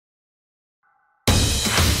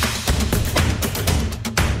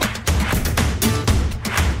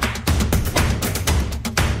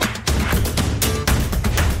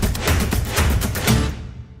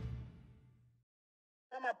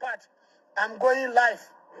part, I'm going live.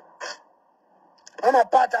 Mama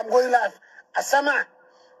part, I'm going live. Asama,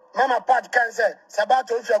 Mama part can say,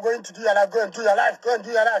 Sabato, if you're going to do your life, go and do your life, go and do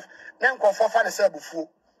your life. Now go for fun and say Obofour.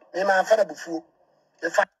 Me my father Obofour.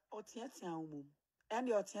 If I and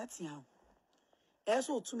your tiatian.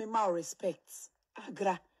 Also to me my respect.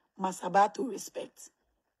 Agra, Sabato respect.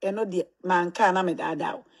 And not the man can me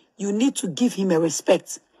dadao. You need to give him a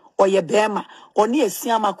respect. Or ye bema, or near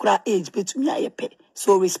Siama Kura age between ya pe.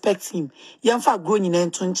 So respect him. Yamfa growing in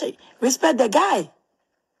Entunche. Respect the guy.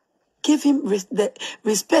 Give him the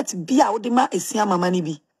respect. Be out the ma a Siama money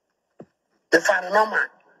be. if I know man.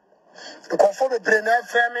 Kofi be brain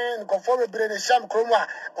frame, Kofi be brain sham kromwa.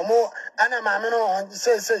 Omo ana mameno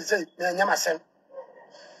say me nyamasem.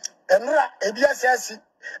 Enra ebia siasi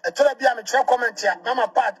etola bia me try comment ya mama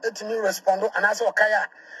part etimi respond anaso okaya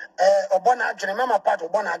obona adwene mama part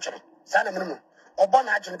obona adwene sa na menemu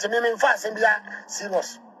obona adwene te me mfa asem bia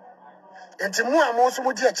serious enti mu amo so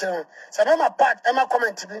mudi akire sa mama part ema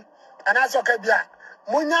comment bi anaso okaya bia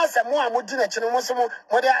munya asem mu amudi na akire mo so mo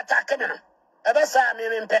de attack me no ebe sa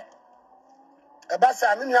me mpe ebe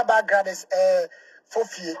sa me nua ba grades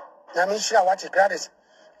fofie na me shira what grades.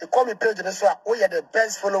 They call me page this one. Oh, you're the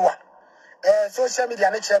best follower. Social media,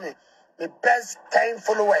 me best 10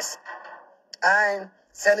 followers. I'm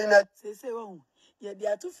selling it. Say, yeah,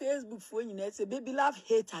 there are two Facebook for you. Say, baby, love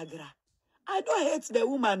hate Agra. I don't hate the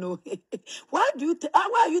woman. No. Why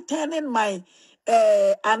are you turning my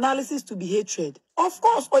analysis to be hatred? Of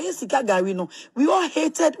course, Oyesika Gari, no. We all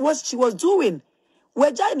hated what she was doing.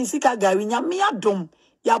 Weja ni sika Gari, nyamia dom.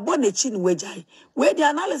 Ya bone chin wejai. Where the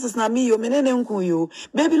analysis na me yo menene unku yo.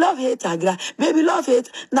 Baby love hate Agra. Baby love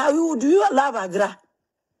hate. Now you do you love Agra?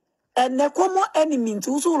 And ne komo enemy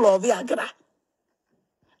to also love Agra.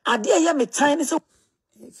 Adia ya me tiny so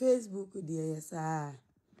Facebook dear yes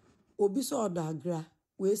obi so order Agra.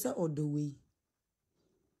 We say order way.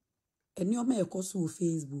 And you may cause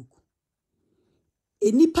Facebook.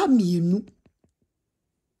 Enipa mienu.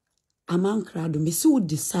 Amankra do me so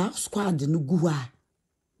the squad no guwa.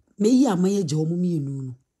 Me yi amaye je omo mienu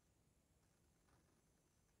no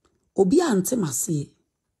obi ante mase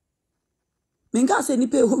me nga se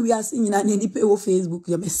nipa ho wiase nyina ne nipa ho Facebook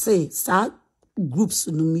ya me say sa groups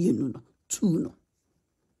no mienu no two no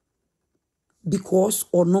because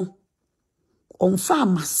ono onfa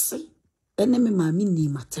mase ene me maami ni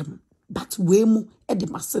matem but we mu e de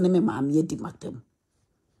mase ne me maami e di matem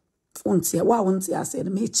ontia wa ontia se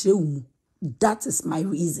me kire wu that is my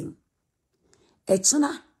reason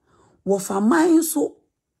echna wofa mine so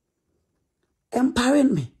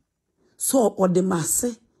empowering me so or the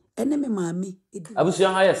masse enemy mami abusu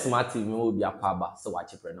yan hire smart TV mo bi akwa so wa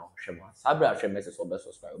chepre na hwemo sabra hwe message obe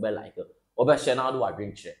subscribe obe like obe share na do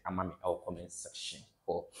wadwen kire ama me e comment section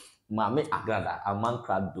for mami Agradaa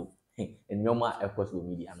amankra do enyoma e social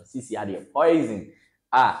media no sisi ade poison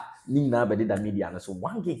ni na be da media no so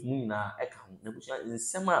 1 gig mu na e ka na busu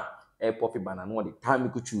nsem a profit banana no the time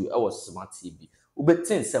kuchu e was smart TV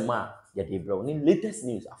ubetin sema ya de bro ni latest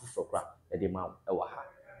news afoforo kra ya de ma e wa ha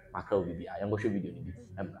makra bibi a yango hwe video ni bi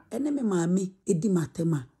emra enemy mami edi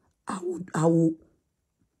matema I will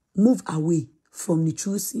move away from the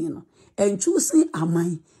choosing, you know. And choosing a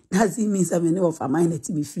mine doesn't mean something of a mine that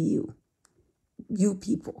me feel you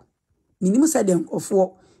people minimum said them of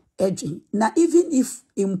what edging now even if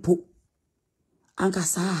impo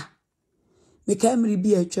Nkansah me can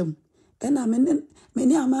be a chum and I mean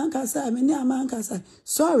many Nkansah.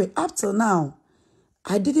 Sorry, up till now,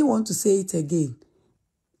 I didn't want to say it again.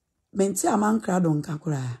 Menti amankra don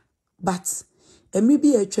kakura, but me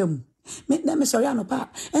be a chum. Me sorry anopa.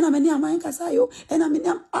 And I many Nkansah yo. And I many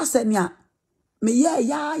asenya. Me ya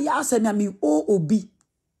asenya me obi.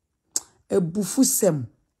 A bufusem.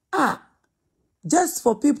 Just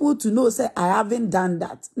for people to know, say I haven't done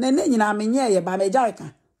that. Nene nyina me nye ba me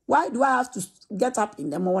jarika. Why do I have to get up in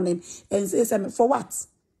the morning and say something for what?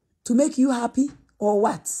 To make you happy or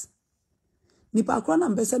what? Nipa kwa na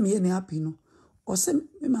mbese me ne happy no. O se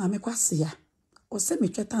me ma me kwase ya. O se me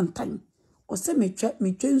twetantan. O se me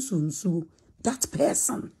twensunsu. That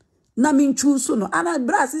person. Na me nchusu no. Ana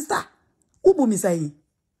bra sister. Ubu mi say.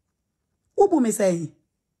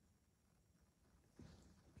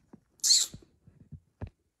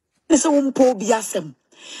 Ese umpo biasem.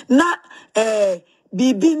 Na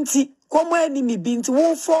bibinti komo eni mi binti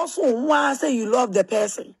won force won say you love the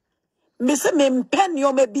person. Me say me pen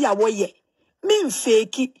yo me bia wo ye. Me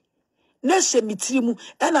fake na hye mitirimu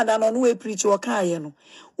ena da no we preach wo kan ye no.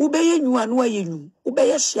 Wo be ye nyu anu aye nyu. Wo be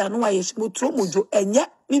ye hye anu aye motro mojo enye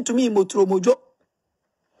ntumi motro mojo.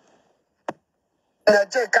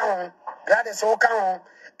 Je kan grade so kan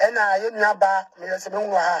ena ye nuaba me se me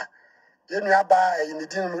hu ha ye nuaba e ni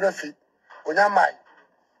din mu refi onyamai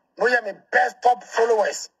no ye me best top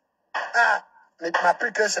followers my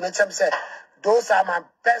application and say those are my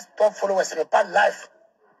best top followers in the life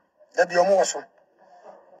that be almost.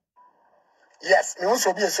 Yes, me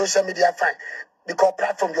also be a social media fan because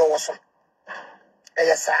platform you also.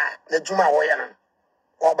 Yes, sir. The Juma Wayan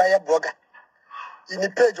or by a blogger. In the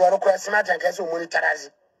page or request smart and casual monetarize.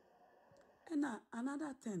 And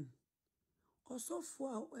another thing. Also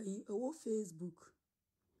for a Facebook.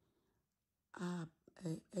 A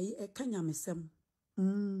Kenya mesem.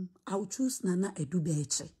 I'll choose Nana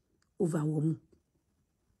Edubeche over woman.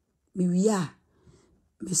 Me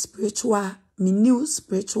spiritual, me new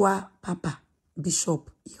spiritual papa, bishop,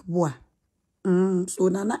 yeboa. So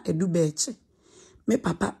Nana Edubeche. Me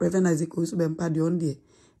papa, Reverend Ezekiel Subempa, the on the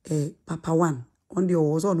Papa one, on the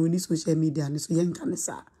was on any social media, and so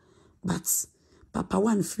Nkansah. But Papa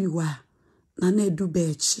one free wa, Nana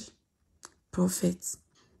Edubeche, prophet,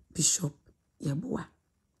 bishop, yeboa.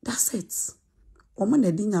 That's it. Oman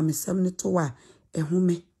edinya mesem ne to wa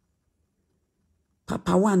ehome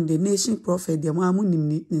Papa one the nation prophet the mamu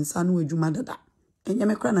nim nsa no adwuma dada enye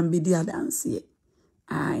me kra na mbedi adanse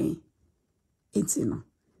ai enti no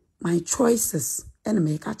my choices and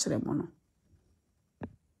me ka kire mo no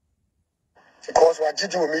because we are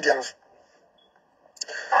digital mediums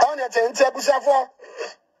on the enti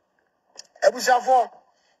abusafo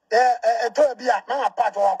to bia na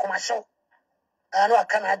part wa commercial anu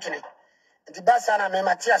aka na adwene the basana me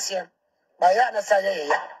Matiasia by ya say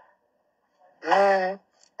ya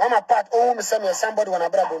I'm a part me somebody when I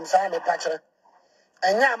brought him say me patcher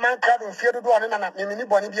and ya man crowd fear do one na me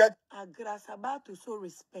boni bia Sabato so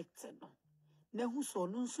respected na hu so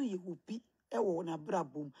no so ye hopi e wo na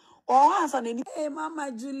brabom o ansa na ni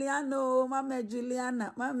Mama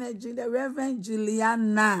Juliana Reverend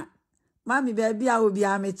Juliana Mami baby a obi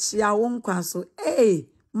amechia wo nkwa so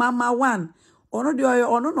Mama one ono de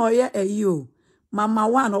ono no ye ayi o Mama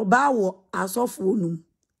one oba wo asofo num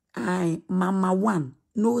ai Mama one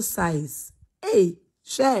no size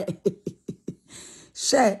share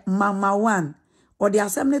Mama one or the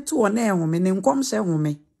assembly to on air woman in come say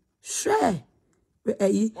woman share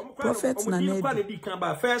prophet na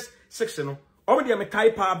na first section no o de me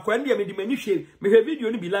type up kwa ndie me di mani hwe me hwe video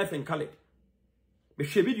ni be live and color me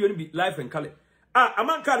hwe video ni be live and color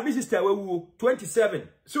amanka be sister wawu 27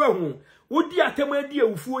 so hu wodi atem adi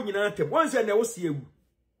awufuo nyina atem wonse na wo se awu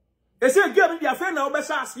ese game dia fe na wo be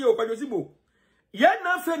sha ase o Kwadwo Zibo ye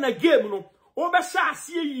na fe na game no wo be sha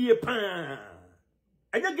ase yie pa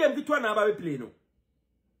anya game bi to na ba be play no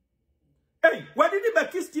what did the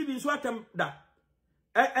Kiss TV so atem da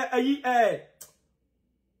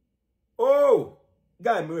oh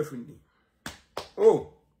guy me refundi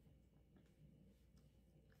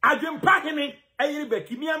Agyapong hene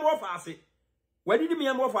Ayeka mi am of ase what did me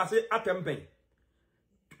am of ase atem pen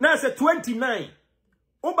na say 29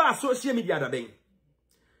 oba social media da ben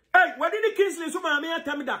what did the Kingsley so maame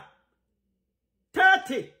atem da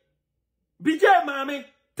 30 BJ maame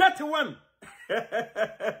 31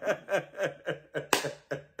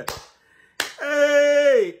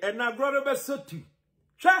 and Agradaa be so tu.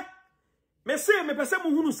 Cha me say me pese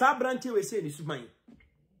mu hunu sa branche we say ni suman.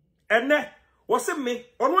 Enne wo se me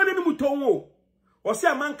ono ane ni muton wo. Wo se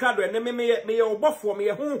amanka do enne me ye Obofour me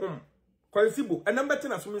ye honhom. Kwansibo enne bete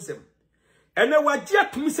na sum nsem. Enne waje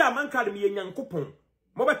atum se amanka do me ye Nyankopon.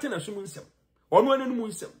 Mo bete na sum nsem. Ono ane ni mu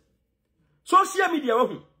nsem. Social media wo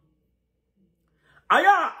hu.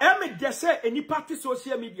 Aya eme dese eni party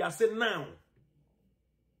social media say now.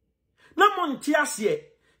 Na monti ase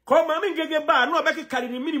ko ma me ngege ba na obeke kare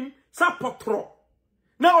ni minim sa potro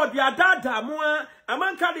na odi adada mo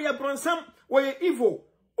amanka de ye bronsam we evil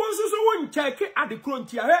onsuso won check adekro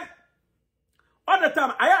ntia he all the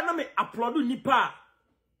time aya na me upload nipa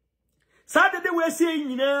sa de we se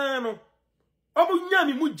nyina no obu nya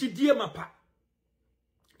me mugidie mapa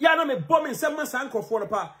ya na me bom nsem ma san krofo no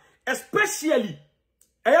pa especially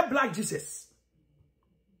Black Jesus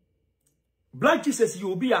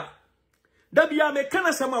you be a Dabia me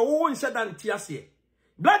kana sama wo nse da ntiase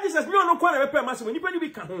Black Jesus me ono kwa na bepe ma se nipa ni bi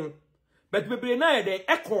ka ho but bebre na ye de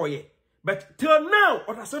ekoye but till now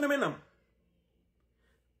otaso ne menam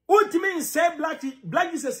ultimate nse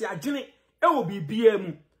Black Jesus ya gene e wo bibia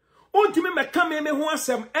mu ultimate me ka me ho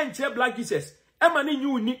asem enche Black Jesus e ma ne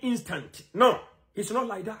you ni instant no it's not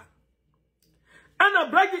like that ana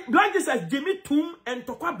Black Jesus Gyemifo and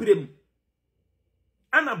tokwa brem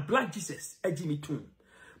ana Black Jesus Gyemifo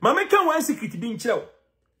Mama kan one secret bi nkyerɛw.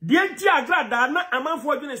 De nti Agradaa na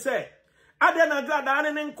amanfo adwene sɛ ade na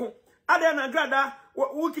Agradaa ne nko ade na Agradaa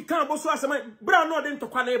wuki kan bo so asema bra no de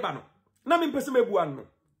ntokwa na eba no na me mpese mebu an no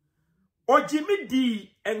ogimi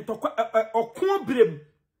di entokwa okon brem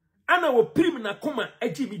ana wo prim na koma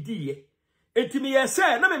agimi di ye etimi ye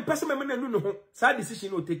say na me mpese me na nu no ho sa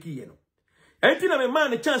decision no take ye no enti na me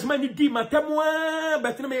man chance man di matamwa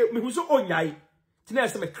bet na me hu so onyai ti na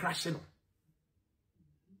se me crash no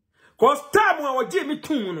cause time wa ogimi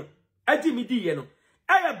tun no agimi di ye no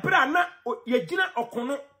aya bra na ye gina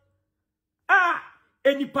okono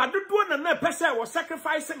enipa dodo na pese wo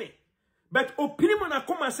sacrifice me but opinion na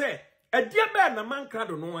koma say edie be na mankra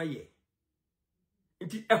do no aye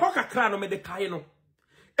nti eho kakra no me de kai no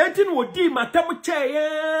enti no odi matam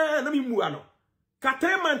cheye na me mua no ka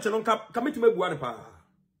 3 months no ka metime bua no pa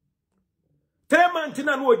 3 months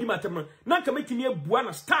na no odi matam no na ka metime bua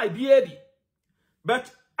na style bi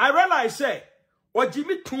but I realize say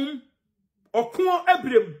ogimi tum okon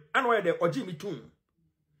abrem ana o ye de ogimi tum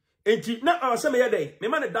enti na aseme ye dey me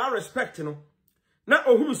man da respect no na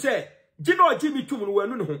ohunu se gina ogimi tum no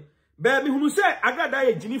wanu ne ho ba mi hunu se Agradaa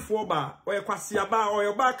ye Gyemifo ba o ye kwase ba o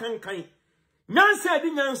ye ba kankan nyansa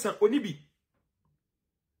di nyansa oni bi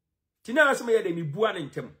tina aseme ye dey mi bua ne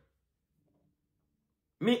ntem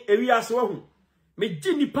mi ewiase wo hu me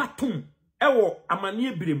Gyenipa tum ewo amane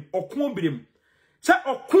ebrem okon brem se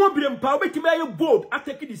okon brem pa obetimi aye bold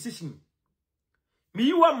atake decision mi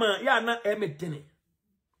yiwa ma ya na emetene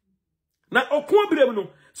na okun brem no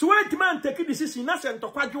so wait man take decision na se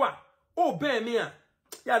ntokwadwo a o ben me a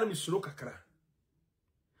ya na misuro kakra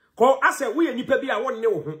ko ase we ye nipa bi a wonne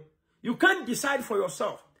wo ho you can't decide for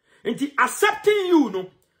yourself and accepting you no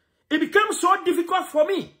it becomes so difficult for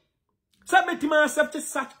me so metima accept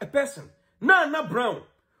such a person na McBrown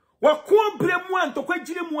wa ko brem a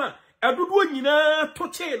ntokwadjire mu a edodo nyina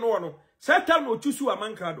toche no satan no chusu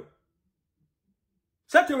amankado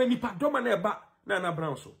satan we nipa doma na eba na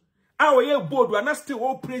McBrown so awo ye bold and still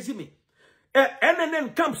all praise me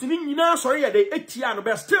NNN camps ni nyina so ye de etia no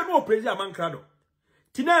be still no praise amankrado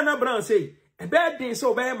tina McBrown say e be den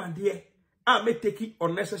so be ma de a me take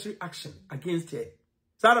unnecessary action against her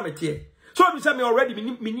sara me tie so be say me already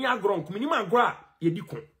me ni agron me ni ma agro ye di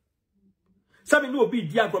kon say me no obi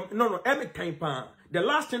di agron no every time pa the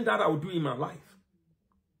last thing that I will do in my life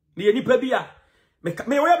me nipa bia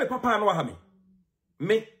me we be papa no ha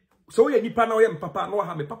me so ye nipa na we papa no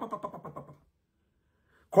ha me papa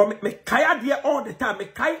come me kaya dia all the time me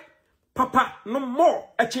kai papa no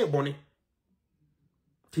more eche boni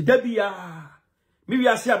ti dabia me wi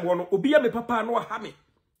ase abo no obi ya me papa no ha me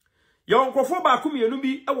ye onkofo ba kumienu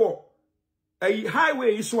bi ewo ai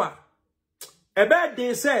highway iso a ebe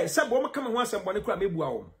den say bo me kama ho asem boni kura mebu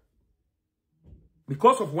awo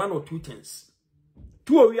because of one or two things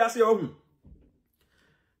two o wi ase ohun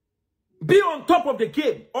be on top of the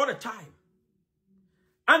game all the time.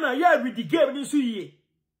 And I read the game ni suye.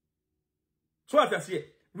 So as I say,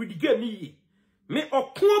 read the game ni. Me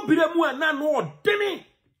okun biremu ana no deni.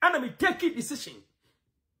 And me take a decision.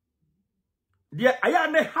 Dia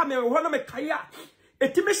aya ne ha me ho na me kaya.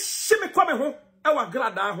 Etime shime kwa me ho. Ewa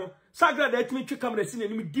Agradaa ho. Sa Agradaa etime twi kamera si na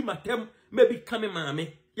ni di matem. Me bi kame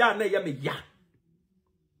maame. Ya na ya me ya.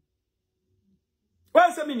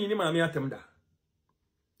 Wa se me ni maame atem da.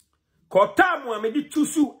 Kotamu amedi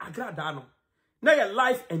tusu Agradaa no. Na your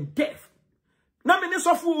life and death. Na me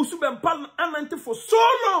nesofu usubempal anante for so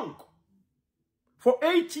long. For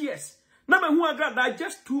 8 years. Na me hu Agradaa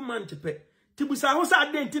just 2 months pe. Tibusa ho sa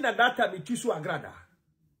denti na data me tusu Agradaa.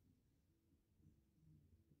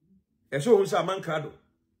 Eso hu sa mankado.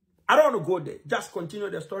 I don't want to go there. Just continue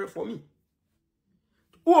the story for me.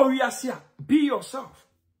 Be yourself.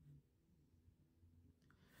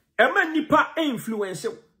 Ema nipa influence.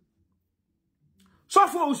 So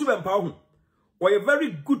for usubempa or a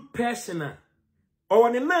very good person or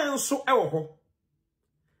an man so ewo.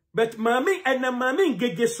 But mami and na mami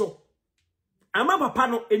ngege so. Ama papa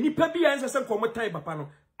no enipa bi anse se komo time papa no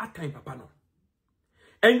atime papa no.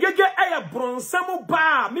 Engege aya bronsam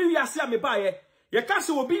ba mi wiase a me ba ye ka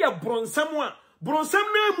se obi ya bronsam na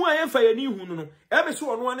mu a yemfa ye ni hu no e be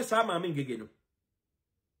so ono ane sa mami ngege no.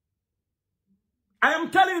 I am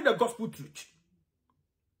telling you the gospel truth.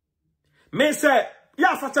 Me say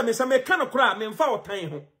ya fata me say me kan okra me mfa otan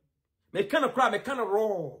ho. Me kan okra me kan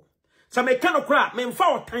raw. Sa me kan okra me mfa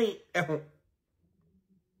otan e ho.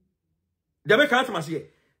 De me kan atmase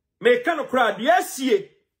me kan okra de asie.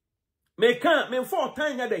 Me kan me mfa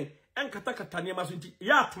otan nya den enkata kata ne maso nti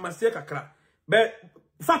ya atmase kakra. But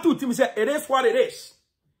fatu tim say it is what it is.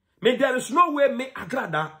 Me there is no way me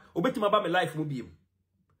Agradaa obetima ba me life mo biem.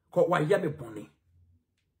 Ko wa ya me boni.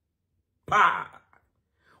 Pa.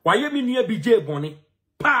 Why me near BJ Bonnie?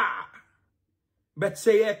 Pa! But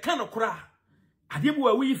say a can of cry. Adebu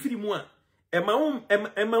a we firi mu a ema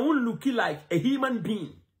un looking like a human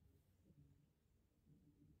being.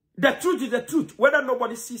 The truth is the truth, whether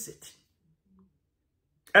nobody sees it.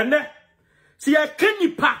 And then, see a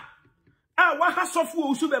kenipa. Wa ha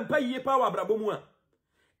sofu usu bempa yie pa wa brabo mu a.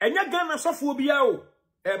 Enya Ghana sofu obi a o.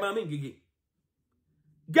 Mame ngege.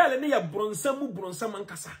 Gale ne ya bronsam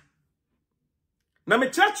Nkansah. Na me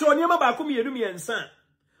church onyema ba ko mienu miensa.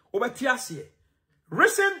 Obati ase.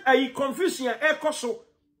 Recent confusion ya ekoso.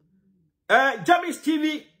 Jamis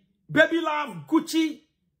TV, Baby Love, Gucci,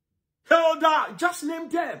 Hilda, just name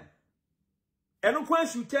them. And of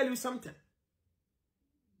course will tell you something.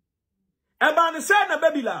 About the side of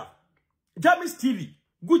Baby Love, Jamis TV,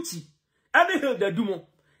 Gucci, and Hilda Dumo,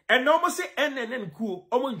 and almost say NNN cool,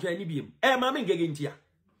 almost Janibium, Mamma Gagintia.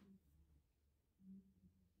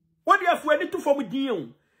 What do you have ready to form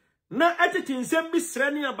Dion? Na editing Zembi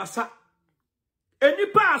Srenia Basa. Any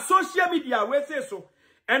pa social media where say so.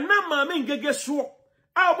 And now Mamma Gege swore.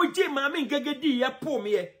 I would give Mamma Gege D ya poor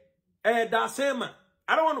me. Da sema.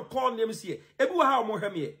 I don't want to call names here. Ebu how more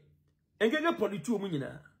hemi. And Gege Politu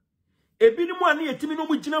Munina. Ebinimani a Timino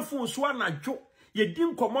Mujina phone swan na jo. Ye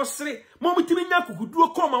dim comosre. Momitimina could do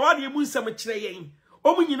a comma while you moon some train.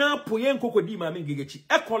 Omunina poyen cocodi Mamma Gegechi.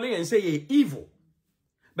 Equally and say ye evil.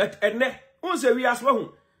 But and ne, once we ask one.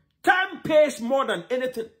 Time pays more than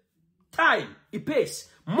anything. Time, it pays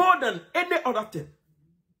more than any other thing.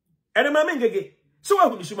 And the Mamma Gege. So I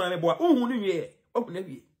will show my boy. Oh, ye. Open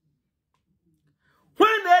every. When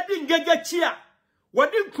I didn't get cheer,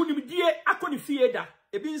 what didn't put him dear, I couldn't fear that.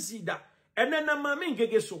 A bin see that. And then the Mamma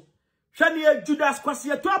Gege so. Shania Judas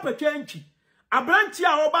Quasia to up a change. A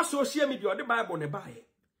branchia over social media, the Bible on the buy.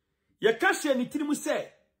 Your cash and it will say.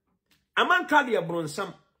 A man called your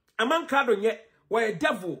bronsam. A man called on yet. Why a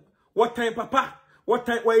devil? What time, Papa? What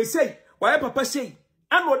time? Why you say? Why Papa say?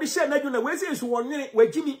 And what they say, na you know, where is one minute where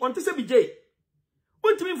Jimmy want to say be J.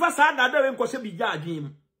 Wontumi fa sa da da we nkose bi ja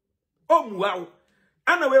adwem. O muawo.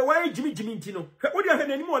 Ana we why Jimmy ntino. Wo dia hwe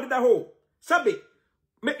nanim odeda ho. Sabe.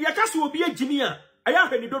 Me yakaso obi Jimmy a aya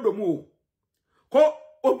hwe ni dodom o. Ko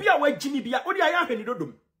obi a wa Jimmy bia wo dia aya hwe ni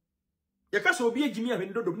dodom. Yakaso obi Jimmy a hwe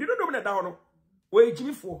ni dodom. Ni dodom na da ho no. We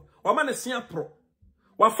Gyemifo. O ma ne sia pro.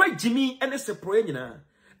 Wa fa Jimmy ene se pro nyina.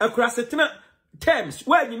 Akura setena terms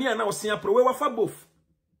where Jimmy na wo sia pro we wa fa both.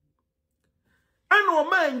 Ano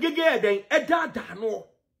man ngege den edada no.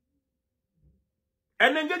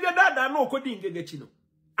 Ene ngege dada no kodi ngege chi no.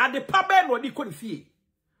 Ade pa be no di kodi fie.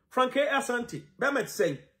 Franke Asante, be met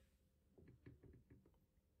say.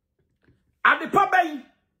 Ade pa be.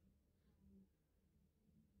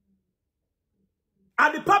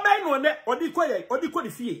 Ade pa be no ne odi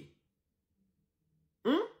kodi fie.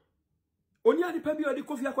 Oni ade pa bi odi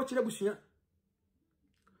Kofi akọchire busua.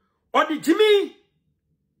 Odi Jimmy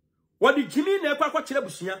Wadi Jimmy na kwa chile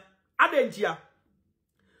busia adentia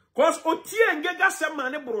cause otie ngega sema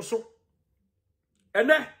ne broso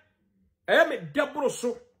ene me de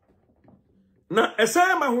broso na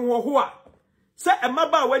esere ma ho a se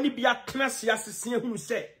emaba wani bia class ya sese hunu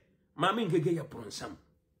se mama ngege ya bronsam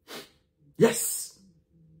yes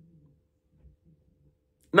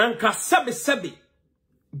nanka sebe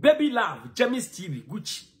Baby Love Jamis TV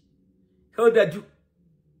Gucci how did you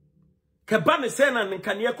Kabane sena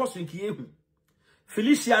nkane koso nkiyehu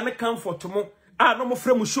Felicia ne comfort mo a no mo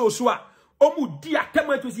fremu show so a omu di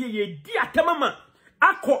atama to sie ye di atama ma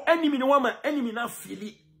akọ enemy ne wama enemy na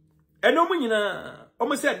fili eno mu nyina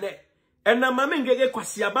omo se ne ena mama ngege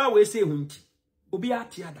kwase aba we se hu nti obi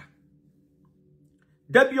atiada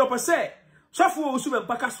da bi opese sofo osu be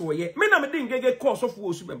mpaka so ye me na me de ngege call sofo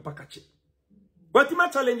osu be mpaka che watima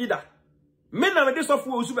challenge da me na me de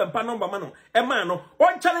sofo osu be mpa number ma no e ma no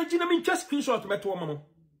on challenge na me just screenshot meto ma mo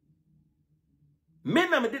me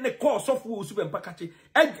na me de ne call sofo osu be mpa kache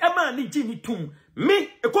e ma ni ji ni tum me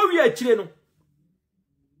e ko wi akire no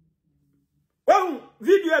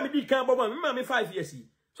video me di kan bobo me ma me 5 years yi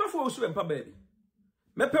sofo osu be mpa baby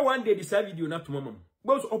me pe one day this video na to mama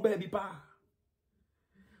boss o baby pa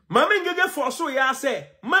mama ngege for so ya say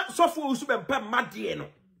ma sofo osu be mpa ma de no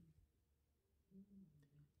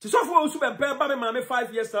ti sofo osu be mpa ba me ma me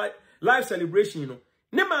 5 years life celebration no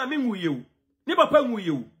ne ma me nwuyewu ne papa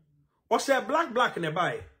nwuyewu o say black ne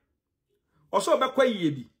buy o so obekwa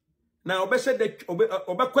yie bi na obese de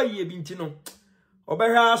obekwa yie bi nti no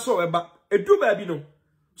obehwa so eba edu ba bi no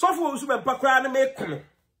sofo osu be mpa kra ne me kono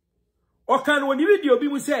o kan woni video bi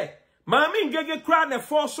mu say ma me ngege kra ne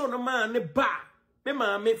force no ma ne ba me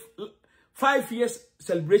ma me 5 years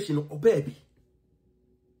celebration o baby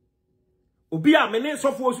obi a me ne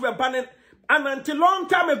sofo osu be mpa ne ananti long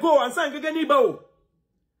time ago ansan ngege ni ba o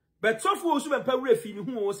but sofo osu be mpa wura fi ni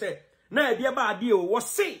hu o say na e dia ba ade o wo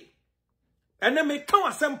se ene me kan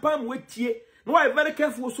asempam wetie no I very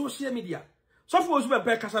careful with social media so for osu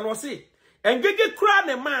be kasa no se engege kura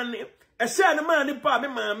ne man ne e se ne man ne pa me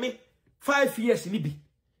maame 5 years ni bi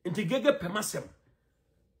nti gege pemasem.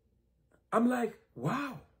 I'm like,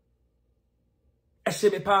 wow. I say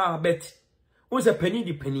me pa bet. Who's a penny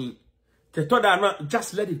the penny? Te toda na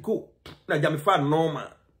just let it go. Na Gyemifo normal.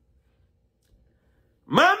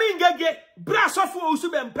 Mami ngege brass of usu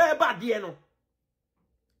be mpe ba de no.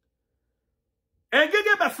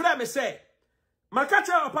 Engege be fra me say,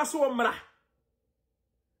 makacha opaso omra.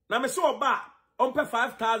 Na me so oba ompe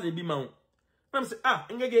 5,000 bi ma wo. Na me say, ah,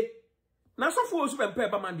 ngege. Na so fu usu be mpe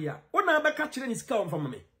ba man dia. Wona be ka kire ni sika on fama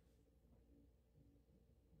me.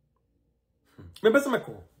 Me pese me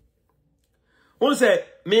ko. On say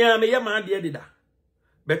me ya ma de dida.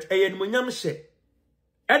 But eyen munyam hye.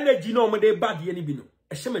 Energy no mo de ba de ni bi no.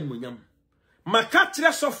 E hye man munyam. Maka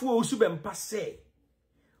kire sofo osu be mpa se.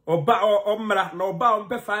 Oba omra na oba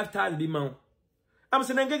ompe 5,000 bi ma. Am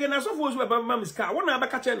se ngege na sofo osu be ba ma miska. Wona ba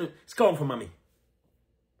ka kire no ska on for mame.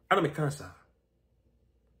 Ana me cancer.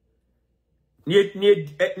 Ni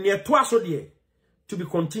to aso de to be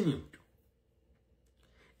continued.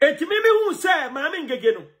 Eti mimi hu se maame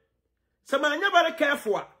ngege no se maanya bare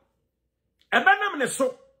careful a ebanam ne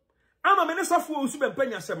so ama me ne safo osu be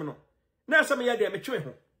mpanya sem no na asem ye de me twe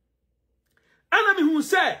ho ana mi hu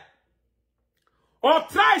se o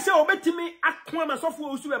try se obetimi akwa ma safo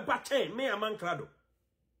osu be mpa chen me amankrado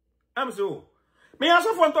am so me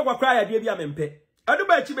asofo nto kwakra ya de bia me mpe adu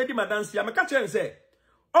ba chi be di madansi ya me ka chen se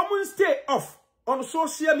omun stay off on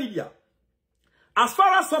social media as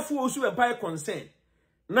far as safo osu be mpa concern.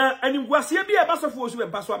 Na animguasie bi e ba sofo osu be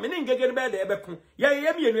mpaso a me ne ngege be de e be ko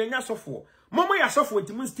ye mi enu anya sofo momo ya sofo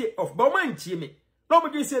ntimu stay off ba o man tie me na o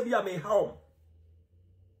be se bi a me ha o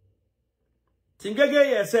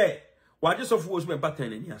tingege ye se wa je sofo osu be patan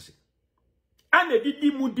na ni ase ana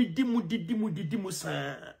didi mu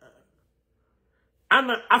sa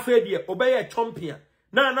ana afa die obeye champion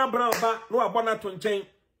na brown ba no abona to nchen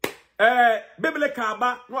bebele ka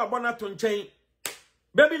ba no abona to nchen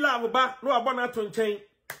baby love ba no abona to nchen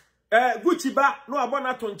Gucci ba no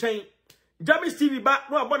abona to nchen Jamis TV ba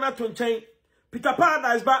no abona to nchen Peter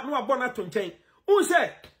Paradise ba no abona to nchen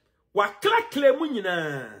unse wa klakle mu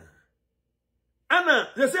nyina ana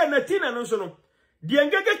ze se na tina no so no de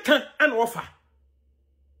ngege kan ana ofa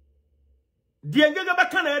de ngege ba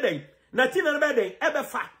kan eden na tina no be den e be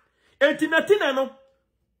fa enti na tina no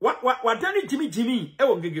wa dani jimi e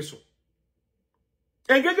wo ngege so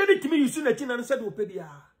ngege ni timi yusu na tina no se de opebia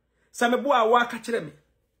sa me bo a wa ka kire me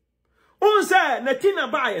unse na tina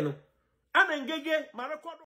ba ye no ana ngege ma record